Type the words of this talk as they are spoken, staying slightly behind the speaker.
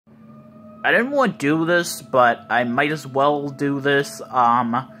I didn't want to do this, but I might as well do this.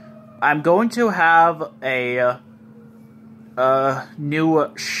 I'm going to have a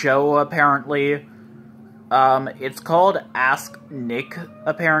new show, apparently. It's called Ask Nick,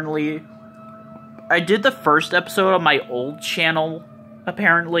 apparently. I did the first episode on my old channel,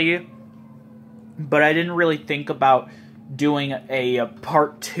 apparently, but I didn't really think about doing a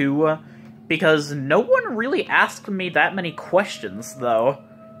part 2, because no one really asked me that many questions, though.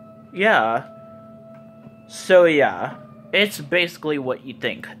 Yeah. So, yeah. It's basically what you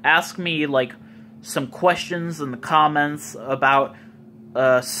think. Ask me, like, some questions in the comments about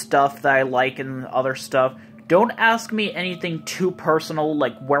stuff that I like and other stuff. Don't ask me anything too personal,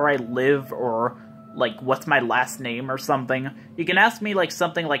 like where I live or like what's my last name or something. You can ask me like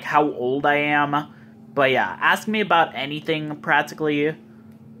something like how old I am, but yeah, ask me about anything practically,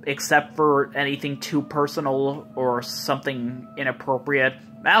 except for anything too personal or something inappropriate.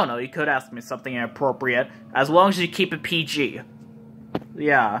 I don't know, you could ask me something inappropriate, as long as you keep it PG.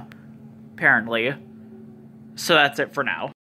 Yeah, apparently. So that's it for now.